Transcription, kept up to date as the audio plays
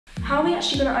How are we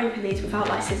actually gonna open these without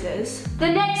like scissors? The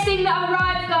next thing that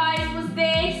arrived, guys, was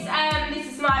this.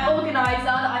 This is my organiser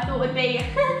that I thought would be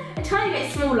a tiny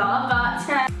bit smaller,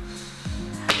 but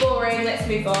boring. Let's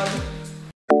move on.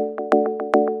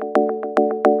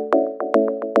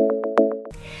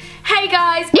 Hey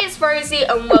guys, it's Rosie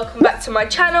and welcome back to my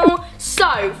channel.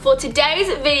 So for today's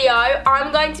video,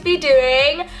 I'm going to be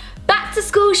doing back to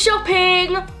school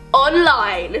shopping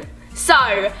online. So,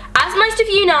 as most of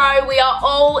you know, we are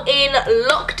all in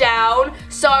lockdown,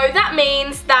 so that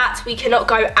means that we cannot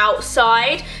go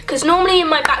outside, because normally in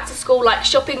my back to school like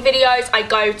shopping videos, I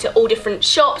go to all different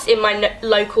shops in my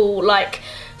local like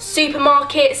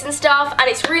supermarkets and stuff, and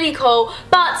it's really cool,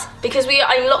 but because we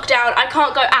are in lockdown, I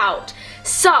can't go out.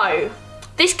 So,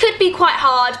 this could be quite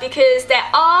hard because there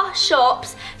are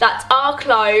shops that are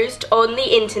closed on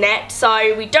the internet,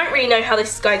 so we don't really know how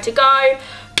this is going to go,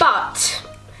 but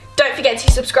don't forget to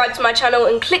subscribe to my channel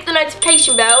and click the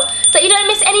notification bell so you don't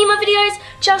miss any of my videos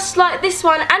just like this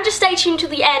one, and just stay tuned to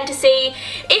the end to see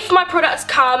if my products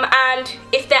come and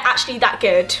if they're actually that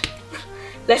good.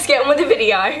 Let's get on with the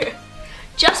video.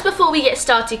 Just before we get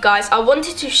started, guys, I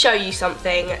wanted to show you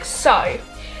something. So,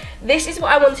 this is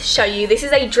what I want to show you. This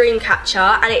is a dream catcher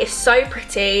and it is so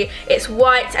pretty. It's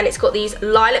white and it's got these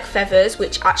lilac feathers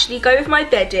which actually go with my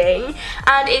bedding,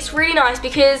 and it's really nice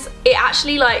because it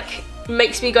actually like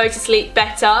makes me go to sleep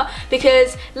better,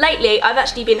 because lately I've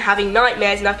actually been having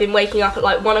nightmares and I've been waking up at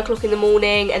like 1 o'clock in the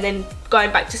morning and then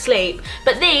going back to sleep.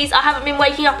 But these, I haven't been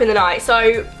waking up in the night,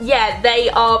 so yeah, they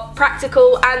are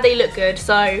practical and they look good.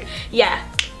 So yeah,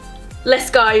 let's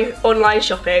go online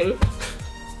shopping.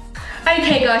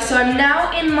 Okay guys, so I'm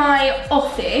now in my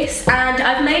office and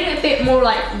I've made it a bit more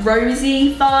like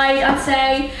rosy vibe, I'd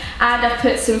say, and I've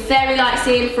put some fairy lights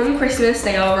in from Christmas.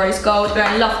 They are rose gold and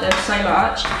I love them so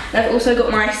much. And I've also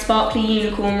got my sparkly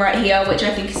unicorn right here, which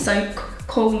I think is so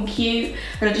cool and cute,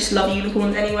 and I just love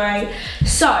unicorns anyway.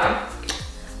 So,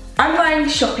 I'm going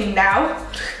shopping now.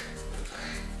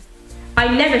 I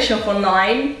never shop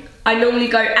online. I normally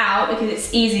go out because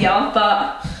it's easier,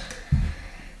 but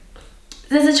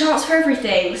there's a chance for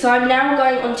everything. So I'm now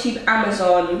going onto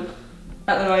Amazon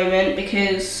at the moment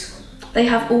because they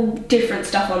have all different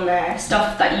stuff on there,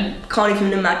 stuff that you can't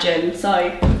even imagine.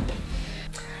 So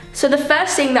the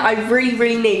first thing that I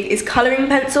really need is colouring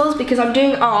pencils, because I'm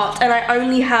doing art and I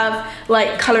only have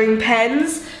like colouring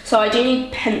pens, so I do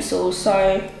need pencils.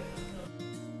 So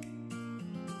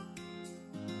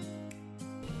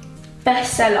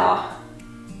bestseller,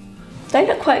 they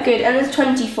look quite good, and there's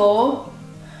 24.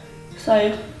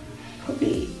 So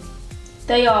probably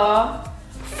they are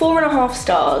 4.5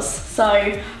 stars. So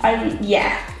I'm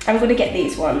gonna get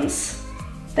these ones.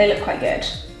 They look quite good.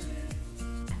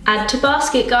 Add to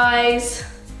basket, guys.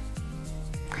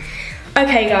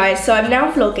 Okay guys, so I'm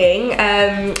now vlogging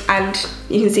and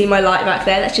you can see my light back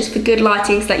there. That's just for good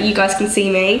lighting so that you guys can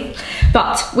see me.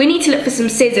 But we need to look for some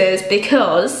scissors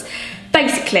because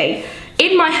basically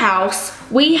in my house,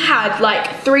 we had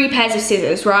like 3 pairs of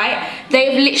scissors, right?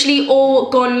 They've literally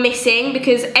all gone missing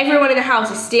because everyone in the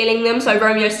house is stealing them. So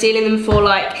Romeo's stealing them for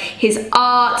like his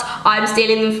art, I'm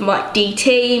stealing them for like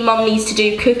DT, Mum needs to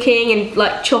do cooking and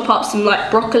like chop up some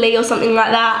like broccoli or something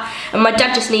like that, and my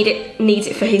dad just needs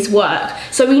it for his work.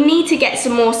 So we need to get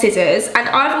some more scissors, and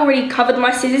I've already covered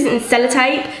my scissors in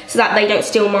sellotape so that they don't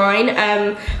steal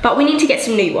mine, but we need to get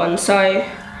some new ones. So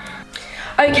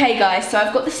okay guys, so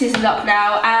I've got the scissors up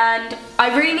now and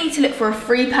I really need to look for a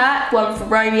 3-pack, one for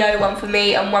Romeo, one for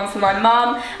me and one for my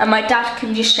mum, and my dad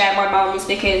can just share my mum's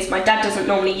because my dad doesn't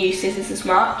normally use scissors as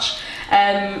much,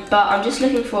 but I'm just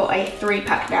looking for a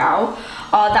 3-pack now.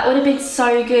 Oh, that would have been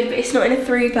so good, but it's not in a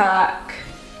 3-pack.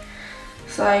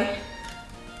 So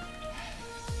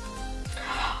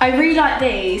I really like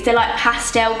these. They're like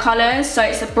pastel colours, so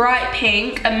it's a bright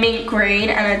pink, a mint green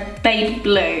and a baby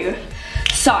blue.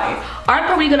 So, I'm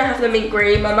probably going to have the mint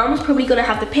green, my mum's probably going to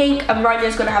have the pink, and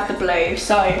Romeo's going to have the blue.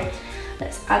 So,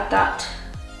 let's add that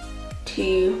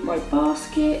to my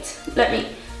basket.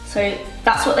 So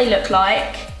that's what they look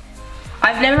like.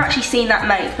 I've never actually seen that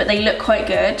make, but they look quite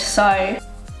good. So,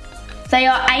 they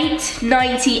are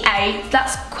 $8.98.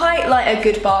 That's quite like a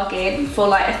good bargain for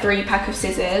like a 3-pack of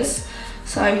scissors.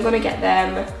 So, I'm going to get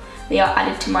them. They are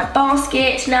added to my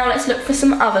basket. Now, let's look for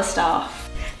some other stuff.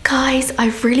 Guys, I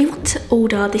really want to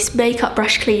order this makeup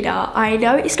brush cleaner. I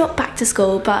know it's not back to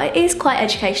school, but it is quite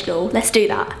educational. Let's do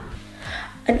that.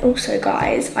 And also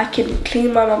guys, I can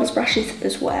clean my mum's brushes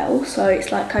as well, so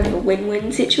it's like kind of a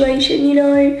win-win situation, you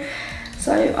know?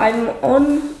 So I'm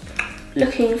on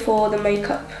looking for the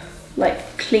makeup like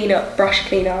brush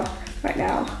cleaner right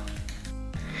now.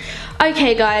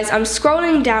 Okay guys, I'm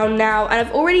scrolling down now and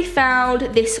I've already found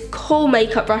this cool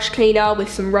makeup brush cleaner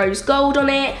with some rose gold on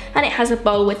it, and it has a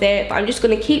bowl with it, but I'm just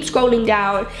gonna keep scrolling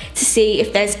down to see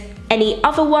if there's any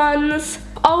other ones.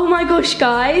 Oh my gosh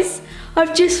guys,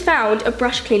 I've just found a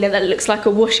brush cleaner that looks like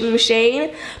a washing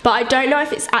machine, but I don't know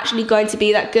if it's actually going to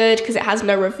be that good because it has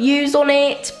no reviews on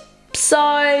it.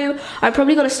 So I'm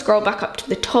probably gonna scroll back up to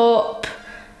the top,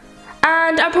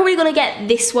 and I'm probably gonna get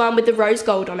this one with the rose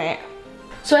gold on it.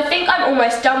 So I think I'm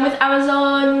almost done with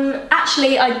Amazon.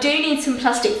 Actually, I do need some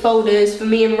plastic folders for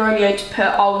me and Romeo to put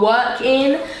our work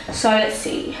in. So let's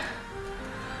see.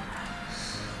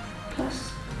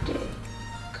 Plastic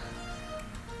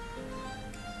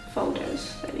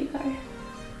folders, there we go.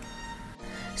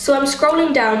 So I'm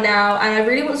scrolling down now and I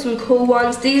really want some cool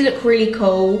ones. These look really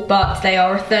cool, but they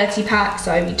are a 30 pack,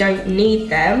 so we don't need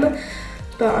them.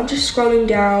 But I'm just scrolling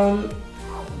down.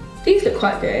 These look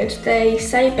quite good. They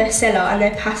say bestseller and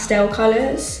they're pastel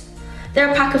colours. They're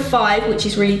a pack of 5, which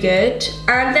is really good.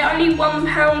 And they're only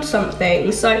 £1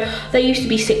 something. So they used to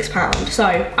be £6. So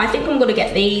I think I'm gonna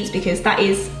get these because that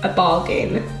is a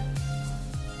bargain.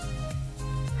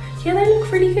 Yeah, they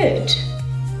look really good.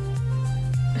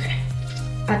 Okay,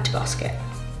 add to basket.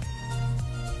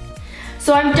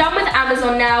 So I'm done with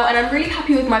Amazon now and I'm really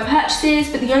happy with my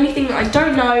purchases, but the only thing that I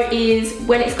don't know is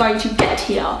when it's going to get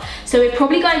here. So we're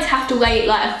probably going to have to wait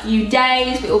like a few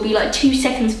days, but it will be like 2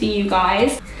 seconds for you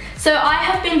guys. So I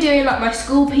have been doing like my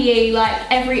school PE like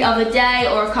every other day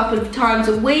or a couple of times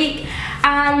a week,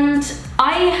 and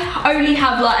I only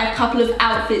have like a couple of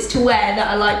outfits to wear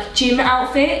that are like gym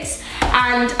outfits.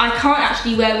 And I can't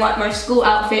actually wear like my school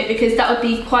outfit because that would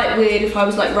be quite weird if I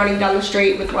was like running down the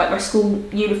street with like my school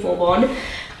uniform on.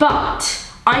 But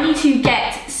I need to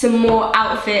get some more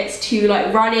outfits to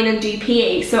like run in and do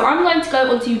PE. So I'm going to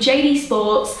go onto JD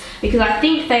Sports because I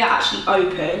think they are actually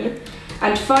open,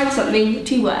 and find something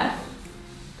to wear.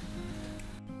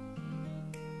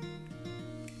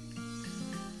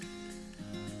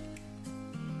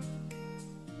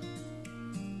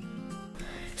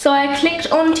 So I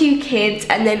clicked onto kids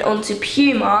and then onto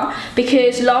Puma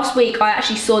because last week I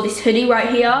actually saw this hoodie right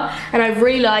here and I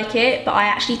really like it, but I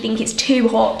actually think it's too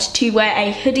hot to wear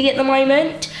a hoodie at the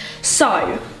moment. So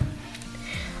I'm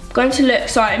going to look,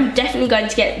 so I'm definitely going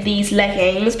to get these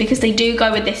leggings because they do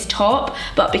go with this top,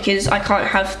 but because I can't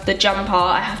have the jumper,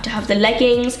 I have to have the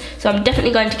leggings. So I'm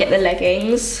definitely going to get the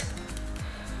leggings.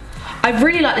 I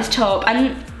really like this top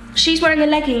and she's wearing the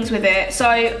leggings with it, so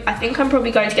I think I'm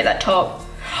probably going to get that top.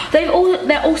 They're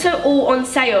also all on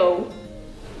sale.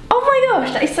 Oh my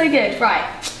gosh, that is so good. Right,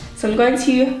 so I'm going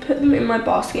to put them in my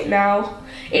basket now.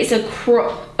 It's a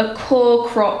core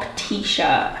crop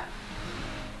t-shirt,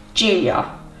 Junior.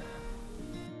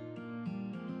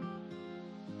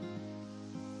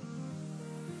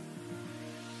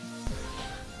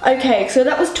 Okay, so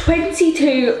that was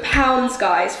 £22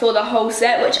 guys for the whole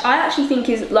set, which I actually think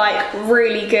is like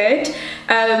really good.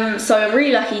 So I'm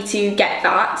really lucky to get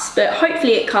that, but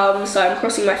hopefully it comes, so I'm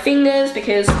crossing my fingers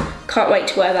because can't wait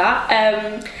to wear that.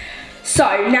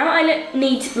 So now I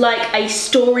need like a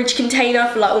storage container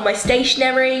for like all my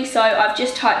stationery, so I've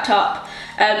just typed up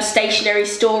stationery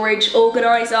storage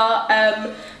organizer,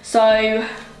 so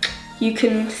you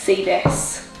can see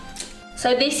this.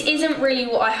 So this isn't really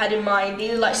what I had in mind.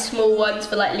 These are like small ones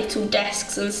for like little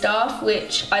desks and stuff,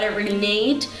 which I don't really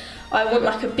need. I want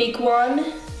like a big one.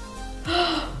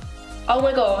 Oh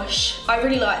my gosh, I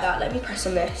really like that. Let me press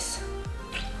on this.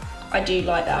 I do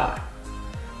like that.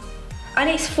 And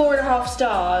it's 4.5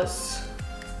 stars.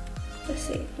 Let's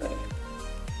see, wait.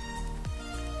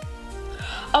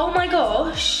 Oh my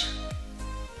gosh.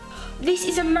 This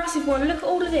is a massive one. Look at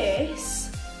all of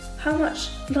this. How much,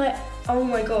 like, oh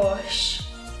my gosh.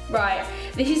 Right,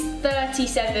 this is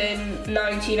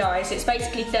 $37.99, so it's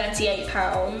basically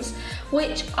 £38,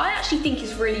 which I actually think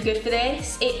is really good for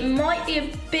this. It might be a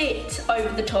bit over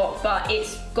the top, but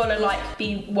it's gonna like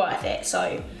be worth it,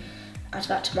 so add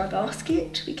that to my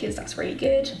basket because that's really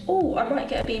good. Oh, I might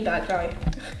get a beanbag though.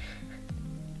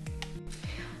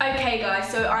 Okay guys,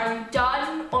 so I'm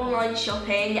done online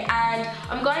shopping and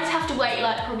I'm going to have to wait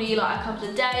like probably like a couple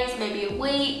of days, maybe a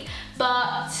week,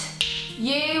 but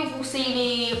you will see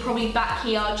me probably back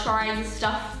here trying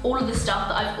stuff, all of the stuff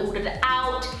that I've ordered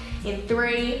out in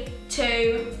 3,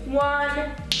 2,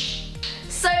 1.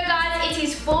 So guys, it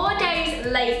is 4 days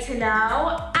later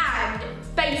now and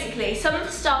basically some of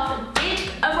the stuff did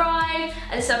arrive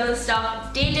and some of the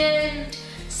stuff didn't.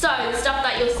 So the stuff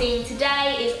that you're seeing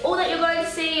today is all that you're going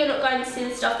to see. You're not going to see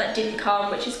the stuff that didn't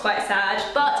come, which is quite sad.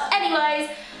 But anyways,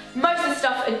 most of the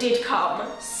stuff did come.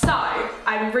 So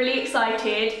I'm really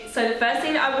excited. So the first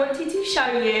thing that I wanted to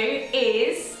show you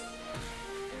is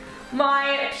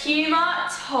my Puma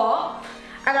top,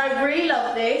 and I really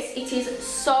love this. It is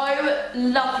so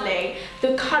lovely.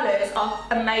 The colours are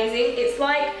amazing. It's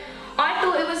like, I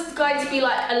thought it was going to be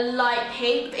like a light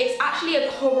pink, but it's actually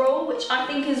a coral, which I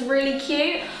think is really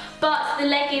cute. But the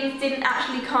leggings didn't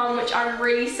actually come, which I'm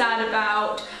really sad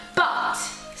about. But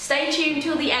stay tuned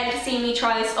till the end to see me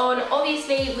try this on.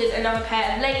 Obviously with another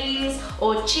pair of leggings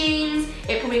or jeans,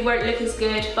 it probably won't look as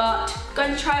good, but I'm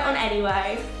going to try it on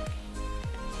anyway.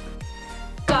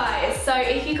 Guys, so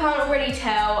if you can't already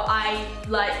tell, I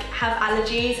like have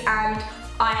allergies and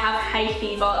I have hay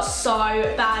fever so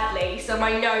badly. So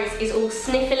my nose is all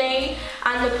sniffly,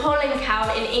 and the pollen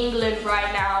count in England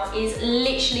right now is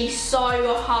literally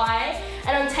so high.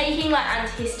 And I'm taking like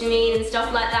antihistamine and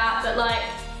stuff like that, but like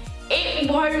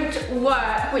it won't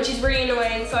work, which is really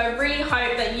annoying. So I really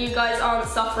hope that you guys aren't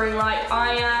suffering like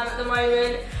I am at the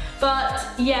moment. But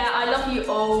yeah, I love you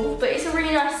all. But it's a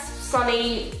really nice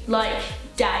sunny like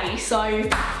day, so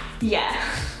yeah.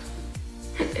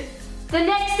 The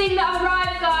next thing that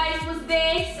arrived, guys, was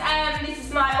this. This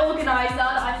is my organiser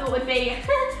that I thought would be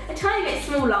a tiny bit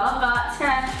smaller, but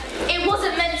it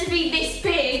wasn't meant to be this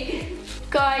big.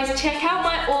 Guys, check out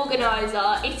my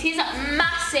organiser. It is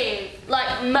massive,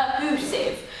 like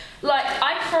massive. Like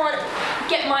I can't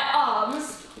get my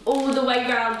arms all the way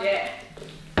around it.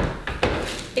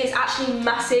 It's actually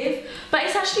massive, but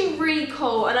it's actually really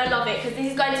cool and I love it because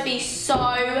this is going to be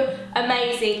so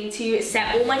amazing to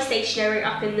set all my stationery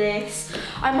up in this.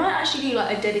 I might actually do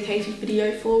like a dedicated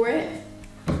video for it.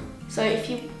 So if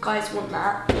you guys want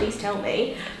that, please tell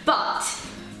me. But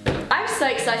I'm so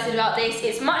excited about this.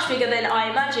 It's much bigger than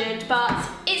I imagined, but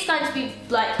it's going to be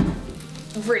like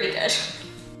really good.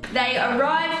 They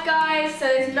arrived, guys, so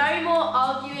there's no more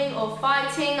arguing or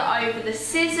fighting over the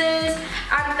scissors,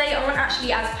 and they aren't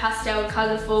actually as pastel and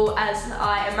colourful as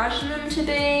I imagined them to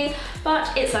be, but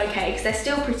it's okay because they're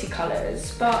still pretty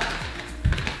colours. But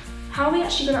how are we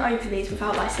actually going to open these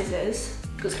without like scissors?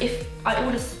 Because if I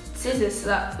order scissors so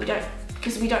that we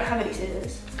don't have any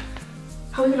scissors,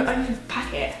 how are we going to open the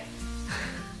packet?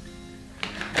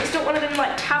 It's not one of them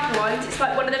like tab ones, it's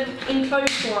like one of them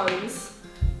enclosed ones.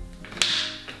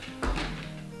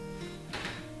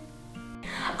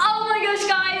 Oh my gosh,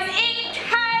 guys, it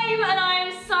came and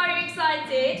I'm so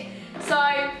excited.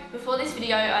 So before this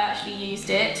video I actually used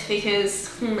it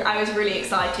because I was really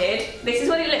excited. This is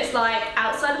what it looks like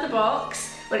outside of the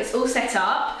box when it's all set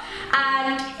up,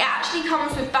 and it actually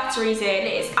comes with batteries in.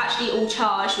 It's actually all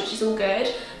charged, which is all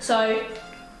good. So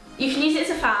you can use it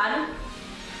as a fan,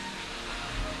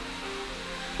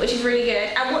 which is really good.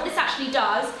 And what this actually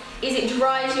does is it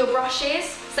dries your brushes,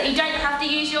 so you don't have to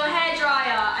use your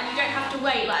hairdryer and you don't have to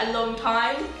wait like a long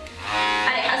time.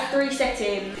 And it has 3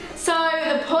 settings. So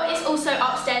the pot is also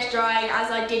upstairs drying as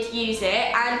I did use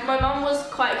it, and my mum was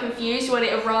quite confused when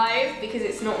it arrived because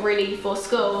it's not really for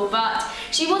school, but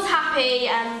she was happy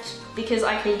and because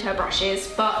I cleaned her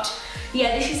brushes. But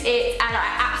yeah, this is it and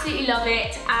I absolutely love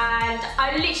it and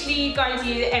I'm literally going to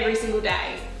use it every single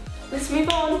day. Let's move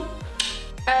on.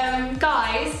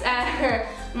 Guys,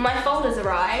 my folders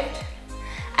arrived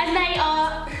and they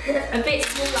are a bit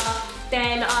smaller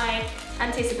than I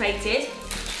anticipated.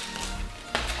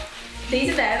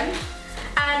 These are them,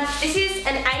 and this is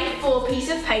an A4 piece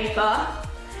of paper.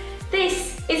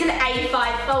 This is an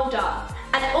A5 folder,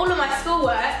 and all of my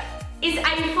schoolwork is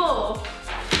A4.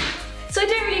 So I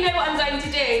don't really know what I'm going to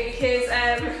do because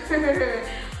I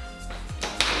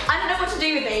don't know what to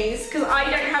do with these because I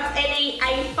don't have any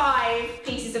A5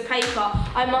 pieces of paper.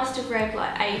 I must have read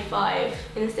like A5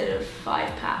 instead of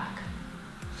 5-pack.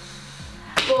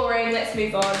 Boring, let's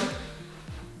move on.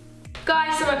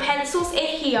 Guys, so my pencils are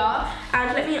here,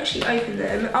 and let me actually open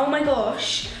them. Oh my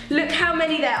gosh, look how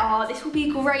many there are. This will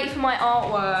be great for my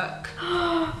artwork.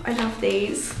 I love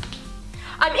these.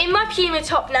 I'm in my Puma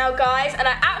top now, guys, and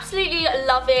I absolutely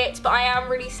love it, but I am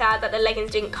really sad that the leggings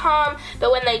didn't come.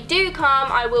 But when they do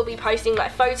come, I will be posting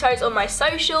like photos on my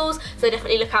socials, so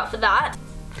definitely look out for that.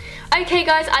 Okay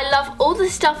guys, I love all the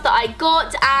stuff that I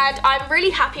got and I'm really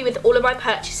happy with all of my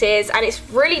purchases, and it's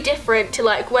really different to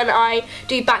like when I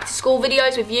do back to school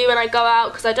videos with you and I go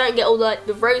out, because I don't get all like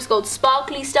the rose gold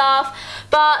sparkly stuff,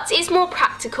 but it's more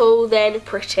practical than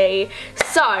pretty.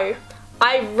 So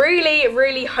I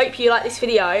really hope you like this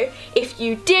video. If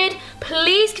you did,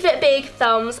 please give it a big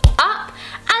thumbs up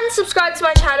and subscribe to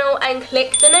my channel and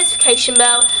click the notification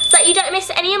bell so that you don't miss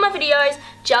any of my videos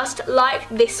just like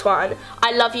this one.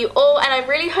 I love you all and I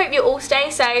really hope you're all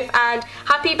staying safe and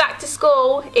happy back to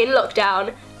school in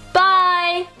lockdown.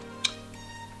 Bye!